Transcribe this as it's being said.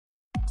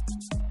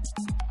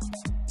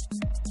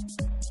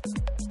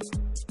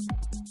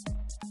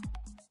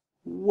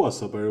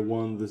What's up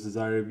everyone, this is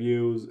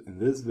iReviews. In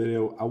this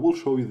video I will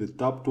show you the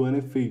top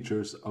 20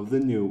 features of the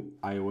new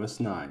iOS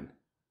 9.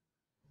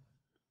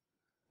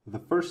 The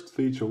first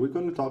feature we're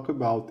going to talk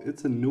about,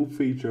 it's a new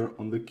feature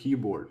on the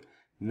keyboard.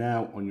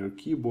 Now on your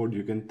keyboard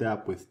you can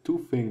tap with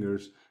two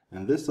fingers,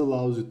 and this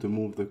allows you to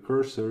move the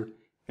cursor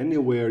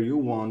anywhere you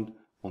want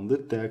on the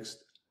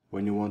text.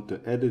 When you want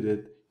to edit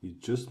it, you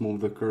just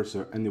move the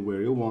cursor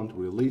anywhere you want,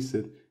 release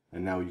it,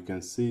 and now you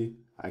can see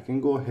I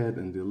can go ahead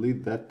and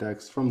delete that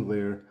text from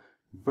there.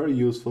 Very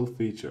useful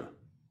feature.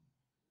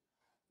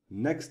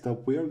 Next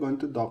up, we are going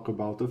to talk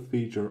about a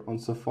feature on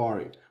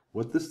Safari.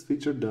 What this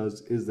feature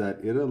does is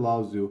that it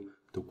allows you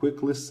to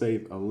quickly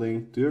save a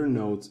link to your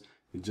notes.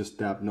 You just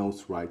tap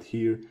notes right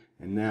here,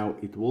 and now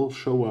it will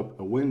show up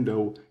a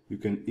window. You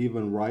can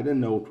even write a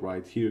note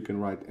right here. You can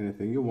write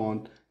anything you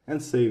want and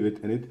save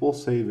it, and it will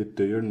save it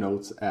to your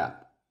Notes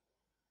app.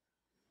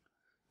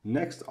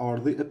 Next are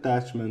the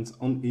attachments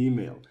on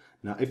email.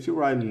 Now if you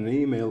write an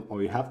email,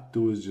 all you have to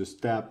do is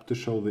just tap to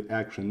show the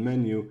action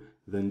menu,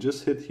 then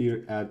just hit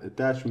here add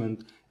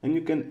attachment, and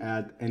you can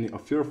add any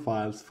of your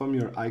files from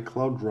your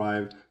iCloud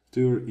drive to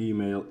your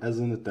email as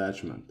an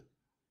attachment.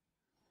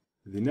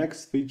 The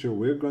next feature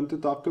we're going to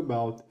talk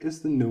about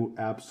is the new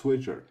app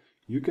switcher.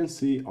 You can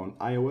see on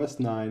iOS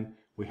 9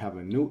 we have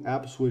a new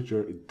app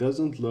switcher. It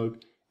doesn't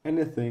look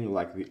anything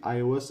like the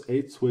iOS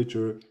 8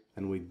 switcher,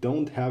 and we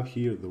don't have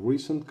here the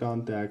recent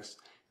contacts.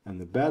 And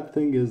the bad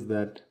thing is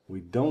that we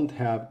don't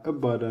have a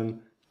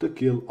button to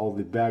kill all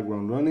the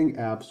background running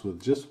apps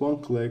with just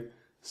one click.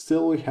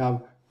 Still we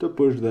have to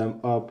push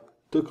them up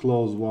to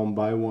close one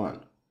by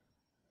one.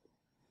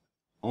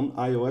 On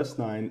iOS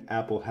 9,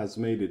 Apple has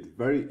made it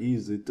very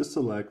easy to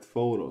select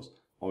photos.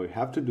 All you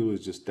have to do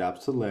is just tap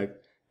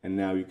select, and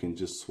now you can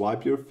just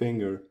swipe your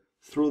finger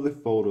through the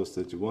photos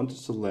that you want to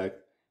select,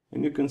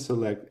 and you can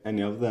select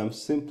any of them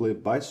simply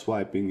by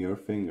swiping your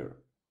finger.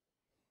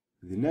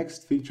 The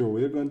next feature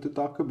we're going to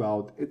talk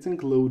about, it's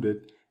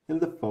included in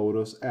the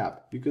Photos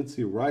app. You can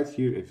see right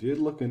here, if you're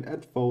looking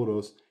at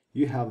photos,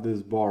 you have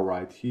this bar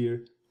right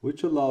here,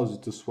 which allows you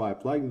to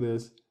swipe like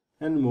this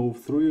and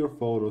move through your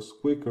photos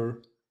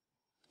quicker.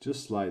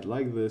 Just slide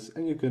like this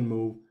and you can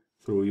move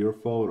through your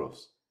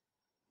photos.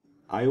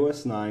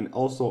 iOS 9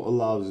 also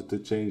allows you to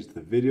change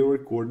the video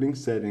recording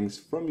settings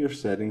from your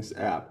Settings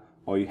app.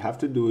 All you have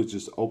to do is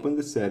just open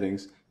the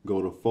settings,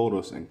 go to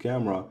Photos and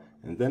Camera,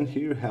 and then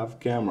here you have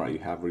Camera, you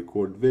have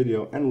Record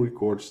Video and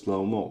Record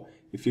Slow-Mo.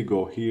 If you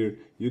go here,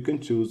 you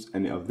can choose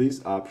any of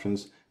these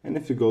options, and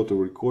if you go to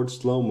Record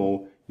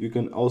Slow-Mo, you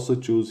can also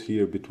choose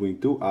here between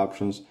two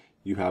options.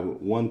 You have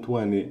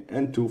 120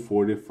 and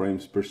 240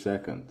 frames per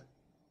second.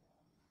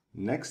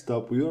 Next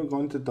up, we are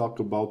going to talk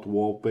about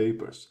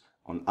wallpapers.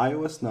 On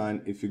iOS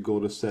 9, if you go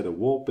to set a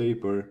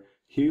wallpaper,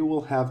 here you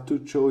will have two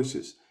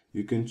choices.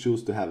 You can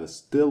choose to have a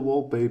still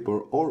wallpaper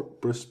or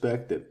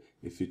perspective.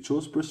 If you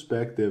choose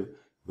perspective,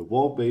 the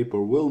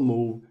wallpaper will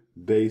move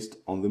based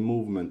on the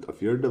movement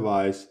of your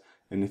device,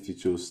 and if you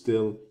choose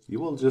still, you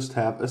will just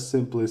have a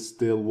simply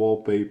still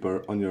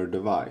wallpaper on your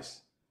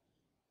device.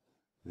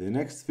 The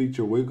next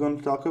feature we're going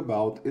to talk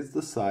about is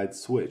the side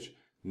switch.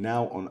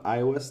 Now on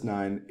iOS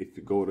 9, if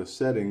you go to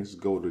Settings,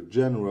 go to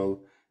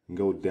General, and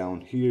go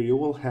down here, you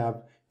will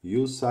have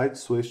Use Side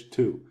Switch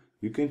to.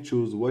 You can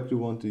choose what you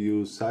want to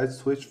use side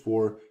switch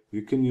for.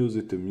 You can use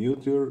it to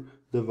mute your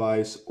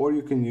device, or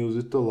you can use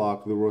it to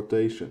lock the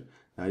rotation.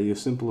 Now you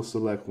simply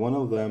select one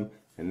of them,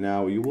 and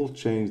now you will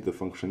change the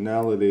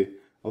functionality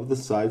of the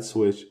side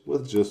switch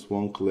with just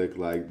one click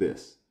like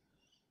this.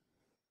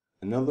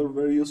 Another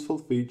very useful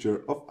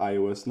feature of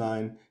iOS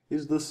 9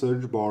 is the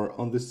search bar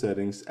on the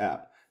Settings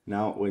app.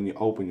 Now when you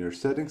open your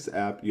Settings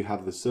app, you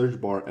have the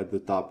search bar at the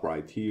top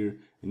right here,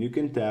 and you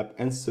can tap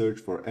and search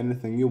for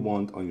anything you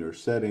want on your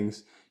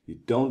settings. You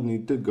don't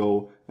need to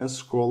go and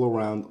scroll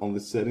around on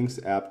the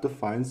Settings app to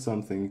find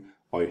something.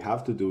 All you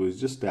have to do is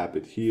just tap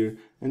it here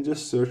and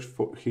just search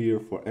for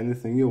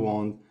anything you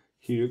want.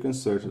 Here you can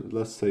search,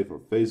 let's say for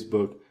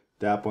Facebook,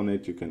 tap on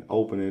it, you can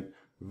open it.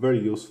 Very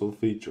useful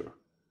feature.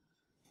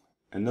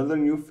 Another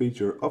new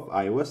feature of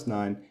iOS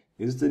 9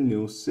 is the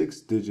new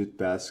 6-digit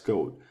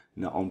passcode.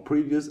 Now on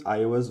previous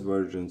iOS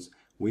versions,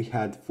 we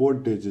had 4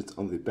 digits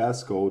on the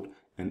passcode,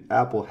 and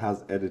Apple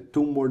has added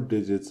 2 more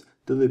digits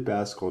to the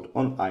passcode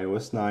on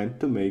iOS 9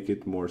 to make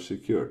it more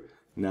secure.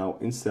 Now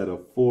instead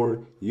of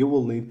 4, you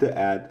will need to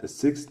add a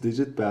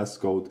 6-digit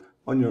passcode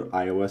on your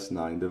iOS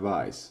 9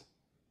 device.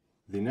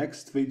 The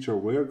next feature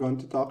we're going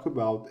to talk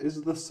about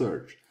is the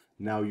search.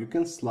 Now you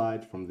can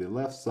slide from the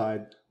left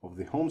side of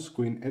the home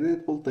screen and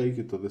it will take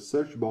you to the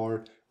search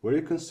bar where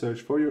you can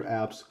search for your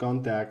apps,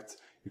 contacts.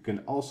 You can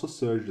also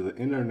search the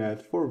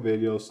internet for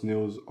videos,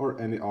 news, or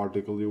any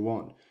article you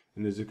want.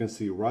 And as you can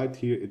see right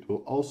here, it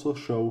will also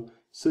show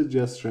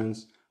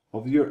suggestions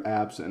of your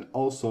apps and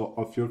also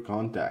of your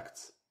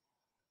contacts.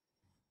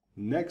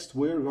 Next,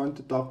 we're going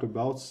to talk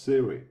about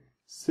Siri.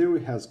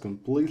 Siri has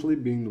completely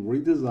been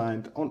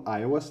redesigned on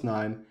iOS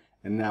 9,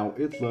 and now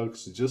it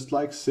looks just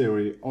like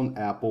Siri on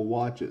Apple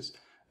Watches.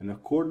 and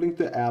according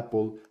to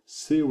Apple,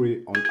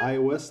 Siri on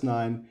iOS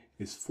 9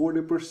 is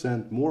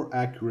 40% more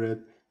accurate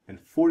and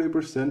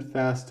 40%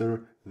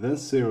 faster than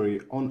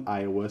Siri on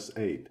iOS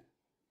 8.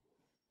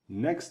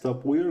 Next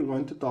up, we are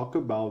going to talk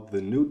about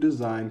the new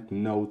designed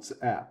Notes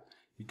app.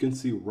 You can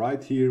see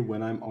right here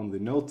when I'm on the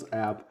Notes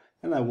app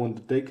and I want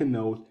to take a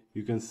note,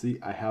 you can see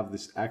I have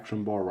this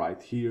action bar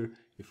right here.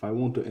 If I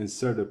want to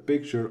insert a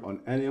picture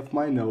on any of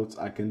my notes,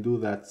 I can do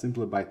that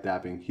simply by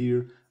tapping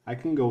here. I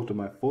can go to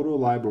my photo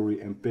library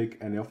and pick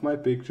any of my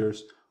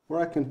pictures, or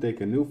I can take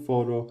a new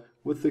photo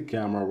with the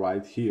camera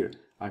right here.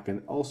 I can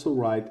also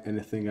write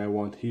anything I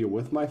want here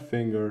with my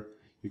finger.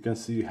 You can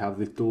see you have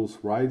the tools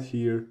right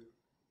here.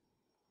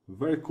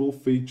 Very cool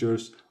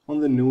features on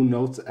the new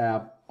Notes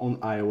app on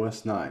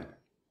iOS 9.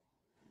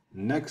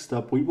 Next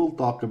up, we will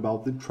talk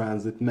about the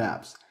transit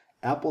maps.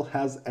 Apple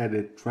has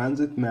added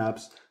transit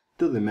maps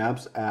to the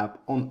Maps app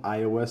on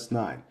iOS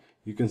 9.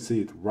 You can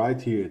see it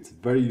right here. It's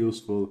very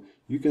useful.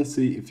 You can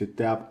see if you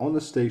tap on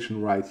the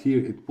station right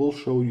here, it will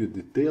show you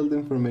detailed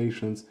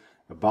information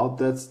about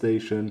that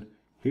station.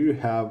 Here you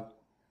have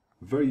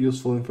very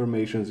useful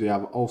information. You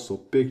have also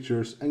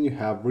pictures and you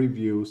have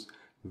reviews.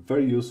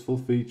 Very useful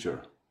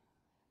feature.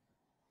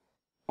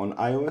 On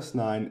iOS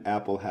 9,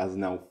 Apple has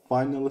now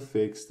finally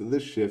fixed the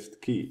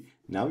Shift key.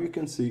 Now you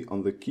can see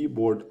on the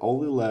keyboard all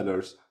the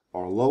letters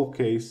are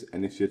lowercase,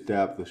 and if you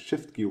tap the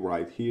Shift key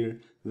right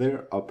here,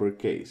 they're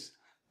uppercase.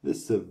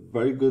 This is a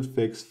very good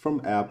fix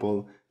from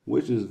Apple,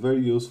 which is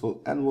very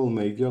useful and will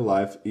make your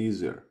life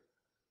easier.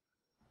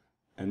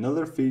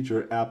 Another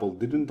feature Apple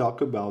didn't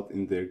talk about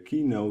in their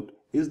keynote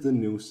is the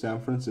new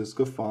San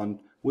Francisco font,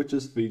 which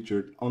is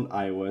featured on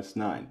iOS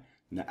 9.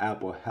 Now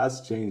Apple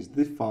has changed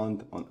the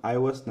font on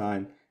iOS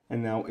 9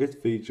 and now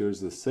it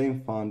features the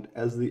same font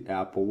as the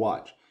Apple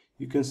Watch.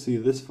 You can see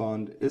this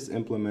font is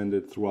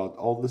implemented throughout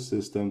all the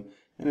system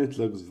and it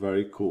looks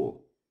very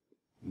cool.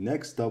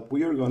 Next up,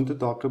 we are going to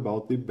talk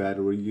about the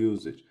battery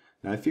usage.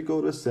 Now if you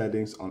go to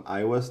settings on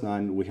iOS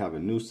 9, we have a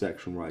new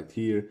section right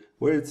here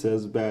where it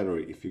says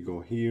battery. If you go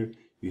here,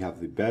 you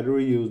have the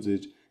battery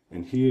usage,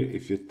 and here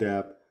if you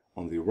tap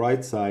on the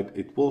right side,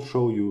 it will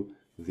show you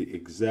the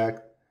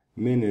exact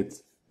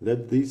minutes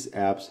that these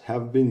apps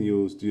have been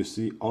used. You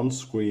see on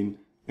screen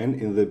and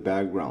in the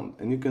background,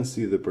 and you can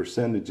see the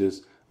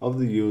percentages of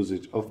the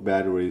usage of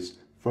batteries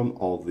from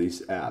all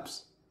these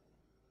apps.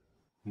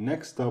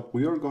 Next up,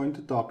 we are going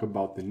to talk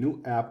about the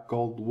new app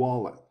called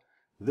Wallet.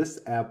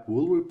 This app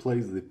will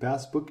replace the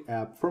Passbook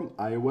app from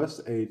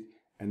iOS 8,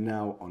 and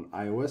now on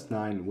iOS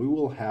 9 we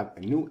will have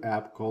a new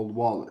app called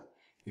Wallet.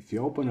 If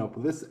you open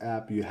up this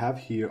app, you have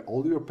here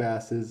all your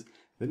passes,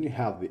 then you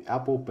have the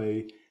Apple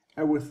Pay,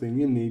 everything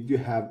you need you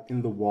have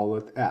in the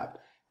Wallet app.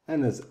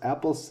 And as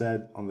Apple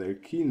said on their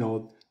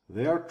keynote,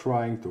 they are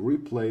trying to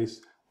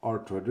replace our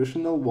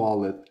traditional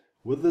wallet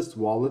with this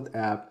Wallet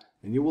app,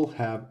 and you will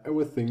have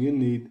everything you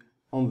need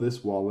on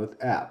this Wallet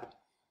app.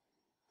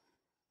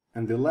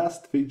 And the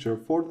last feature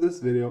for this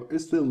video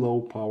is the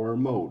low power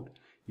mode.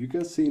 You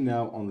can see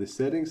now on the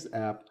settings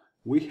app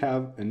we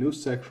have a new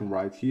section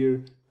right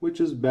here which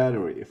is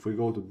battery. If we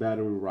go to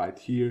battery right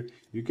here,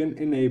 you can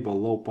enable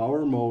low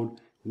power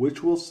mode,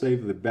 which will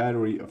save the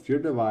battery of your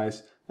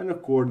device, and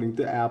according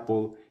to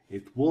Apple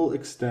it will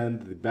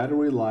extend the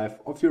battery life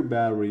of your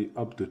battery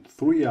up to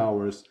 3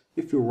 hours.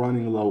 If you're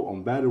running low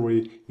on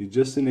battery, you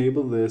just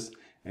enable this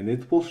and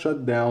it will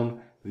shut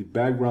down the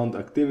background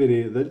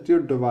activity that your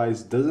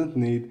device doesn't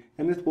need,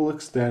 and it will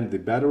extend the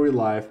battery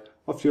life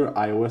of your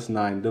iOS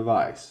 9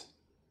 device.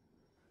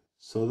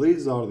 So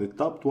these are the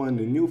top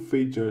 20 new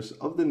features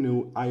of the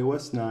new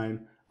iOS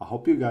 9. I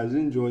hope you guys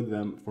enjoyed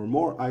them. For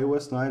more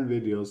iOS 9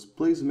 videos,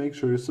 please make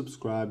sure you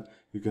subscribe.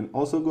 You can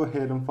also go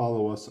ahead and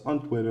follow us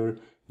on Twitter.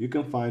 You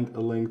can find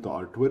a link to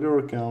our Twitter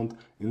account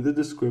in the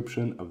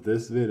description of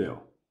this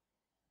video.